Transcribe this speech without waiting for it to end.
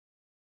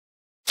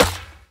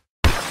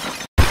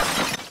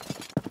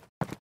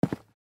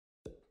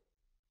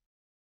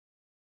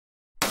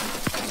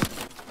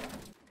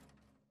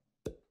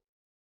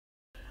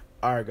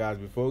Alright guys,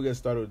 before we get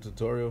started with the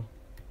tutorial,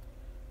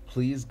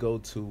 please go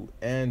to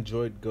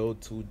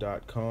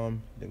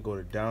androidgoto.com, then go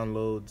to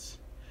downloads.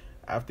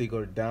 After you go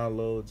to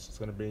downloads, it's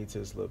going to bring you to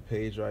this little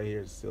page right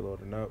here. It's still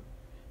loading up.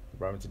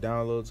 Brought me to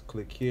downloads,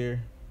 click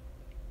here.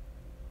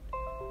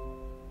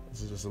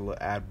 This is just a little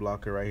ad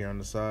blocker right here on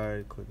the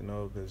side. Click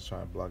no because it's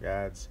trying to block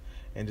ads.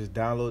 And just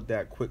download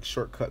that quick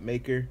shortcut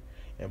maker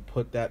and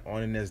put that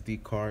on an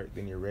SD card.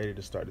 Then you're ready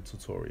to start the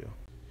tutorial.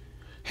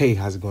 Hey,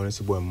 how's it going? It's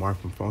your boy Mark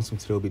from FRP.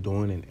 Today we'll be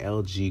doing an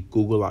LG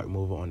Google Lock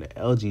mover on the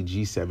LG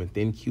G7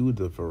 Thinq,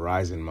 the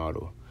Verizon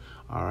model.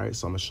 All right,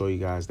 so I'm gonna show you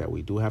guys that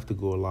we do have to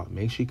Google Lock.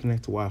 Make sure you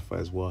connect to Wi-Fi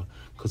as well,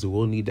 because we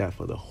will need that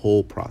for the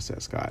whole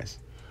process, guys.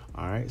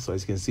 All right, so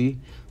as you can see,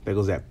 there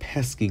goes that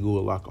pesky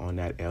Google Lock on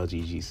that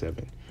LG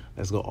G7.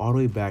 Let's go all the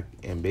way back,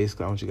 and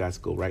basically I want you guys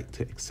to go right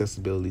to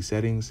accessibility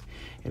settings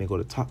and then go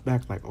to top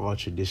back like all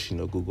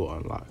traditional Google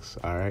unlocks.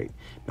 All right,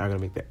 now I'm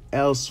gonna make the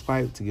L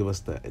swipe to give us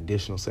the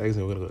additional settings,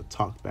 and we're gonna go to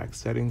talk back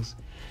settings.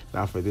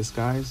 Now for this,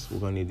 guys, we're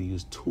gonna need to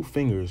use 2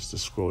 fingers to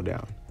scroll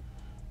down.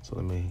 So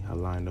let me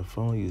align the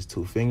phone, use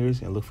 2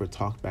 fingers and look for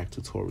talk back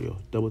tutorial.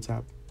 Double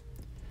tap.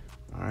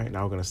 All right,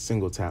 now we're gonna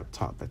single tap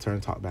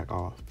turn talk back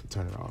off to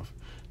turn it off.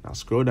 Now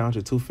scroll down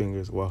to 2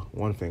 fingers, well,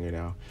 1 finger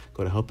now.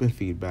 Go to help and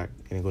feedback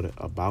and then go to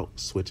about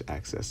switch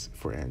access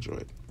for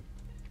Android.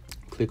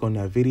 Click on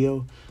that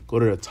video, go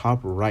to the top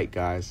right,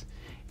 guys,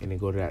 and then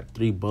go to that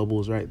 3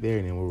 bubbles right there,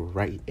 and then we're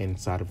right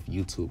inside of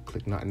YouTube.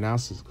 Click not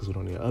analysis because we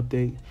don't need an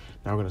update.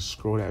 Now we're gonna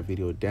scroll that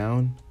video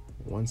down.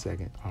 1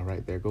 second. All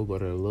right, there go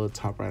to the little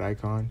top right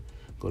icon.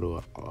 Go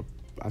to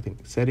I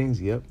think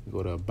settings. Yep.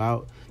 Go to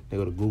about. Then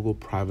go to Google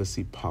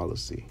privacy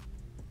policy.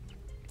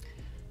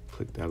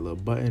 Click that little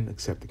button.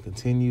 Accept and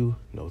continue.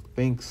 No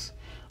thanks.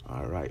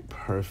 All right,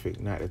 perfect.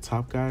 Now at the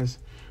top, guys,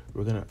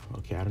 we're gonna.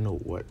 Okay, I don't know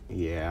what.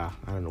 Yeah,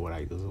 I don't know what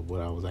I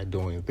was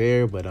doing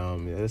there, but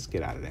let's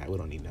get out of that. We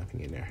don't need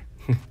nothing in there.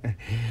 All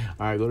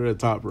right, go to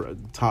the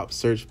top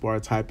search bar.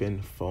 Type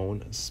in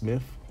phone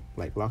Smith,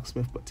 like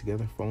locksmith, but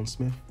together, phone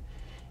Smith.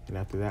 And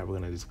after that, we're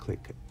gonna just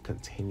click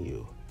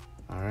continue.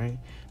 All right,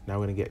 now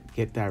we're gonna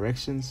get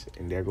directions,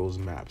 and there goes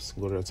maps.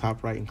 Go to the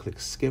top right and click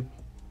skip.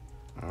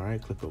 All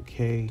right, click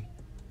OK.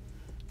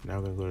 Now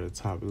we're gonna go to the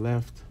top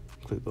left,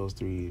 click those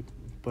 3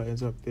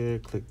 buttons up there,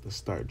 click the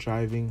start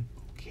driving.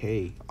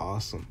 Okay,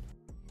 awesome.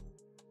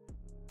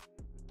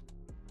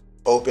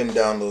 Open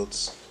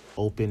downloads.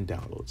 Open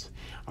downloads.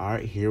 All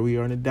right, here we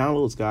are in the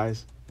downloads,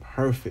 guys.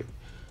 Perfect.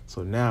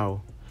 So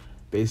now,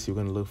 basically,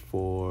 we're gonna look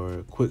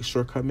for quick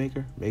shortcut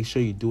maker. Make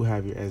sure you do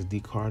have your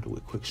SD card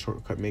with quick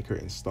shortcut maker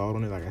installed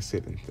on it, like I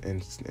said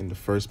in the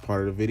first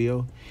part of the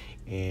video,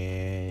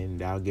 and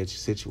that'll get you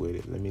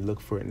situated. Let me look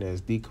for it in the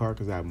SD card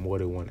because I have more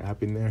than one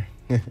app in there.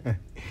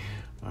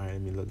 All right,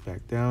 let me look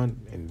back down,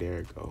 and there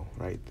it go,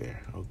 right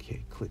there.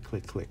 Okay, click,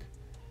 click, click.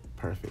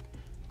 Perfect.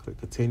 Click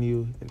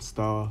continue,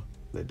 install,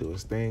 let it do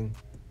its thing.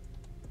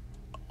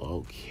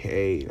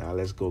 Okay, now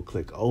let's go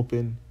click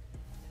open.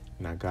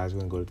 Now, guys,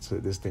 we're gonna go to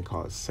this thing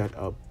called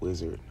Setup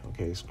Wizard.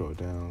 Okay, scroll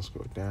down.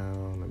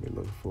 Let me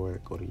look for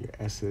it. Go to your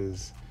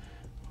S's.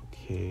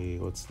 Okay,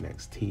 what's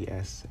next?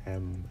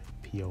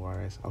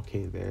 TSMPORS.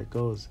 Okay, there it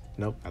goes.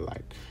 Nope, I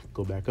lied.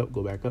 Go back up.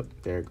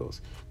 There it goes.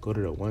 Go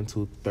to the 1,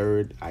 2,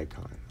 3rd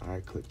icon. All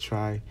right, click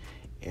try.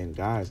 And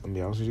guys, I'm gonna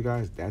be honest with you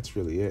guys, that's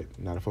really it.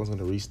 Now the phone's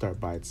gonna restart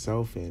by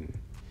itself, and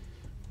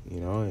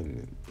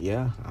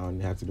yeah, I don't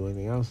have to do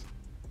anything else.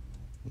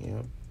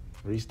 Yep,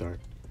 restart.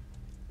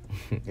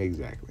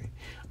 Exactly.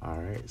 All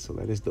right, so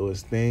let us do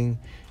its thing.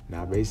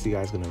 Now basically,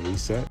 guys, gonna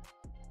reset.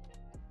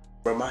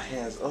 Bro, my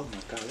hands, oh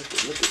my god,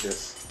 look at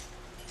this.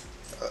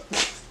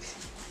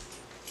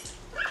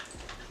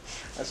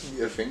 That should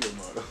be a finger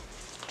model.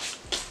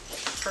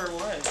 For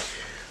what?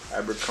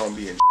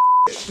 Abercrombie and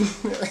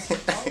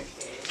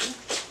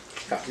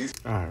okay.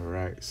 All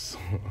right, so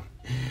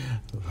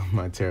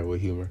my terrible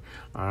humor.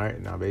 All right,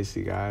 now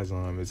basically, guys,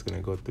 it's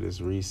gonna go through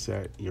this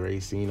reset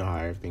erasing. You know how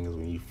everything is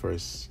when you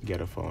first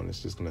get a phone.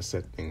 It's just gonna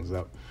set things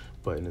up.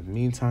 But in the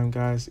meantime,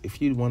 guys,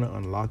 if you want to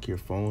unlock your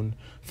phone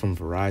from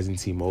Verizon,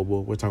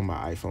 T-Mobile, we're talking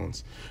about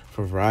iPhones,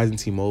 for Verizon,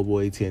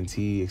 T-Mobile,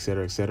 AT&T,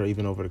 etc.,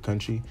 even over the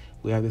country,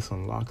 we have this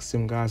unlock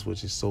SIM, guys,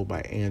 which is sold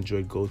by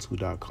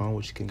androidgoto.com,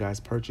 which you can,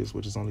 guys, purchase,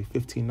 which is only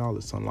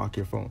 $15 to unlock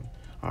your phone.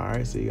 All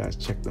right, so you guys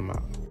check them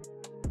out.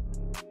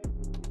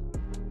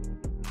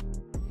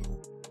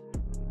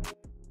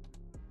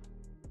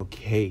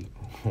 Okay,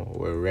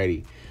 we're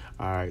ready.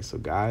 All right, so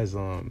guys,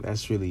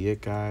 that's really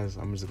it, guys.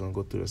 I'm just gonna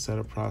go through the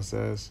setup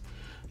process,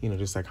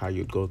 just like how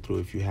you'd go through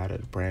if you had a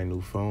brand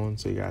new phone,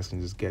 so you guys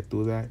can just get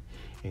through that.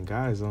 And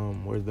guys,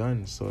 we're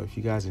done. So if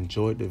you guys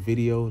enjoyed the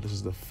video, this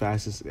is the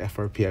fastest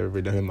FRP I've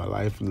ever done in my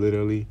life,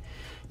 literally.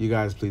 You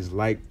guys please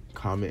like,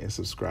 comment, and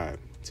subscribe.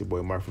 It's your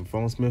boy Mark from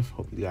FRP.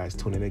 Hope you guys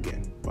tune in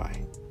again.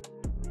 Bye.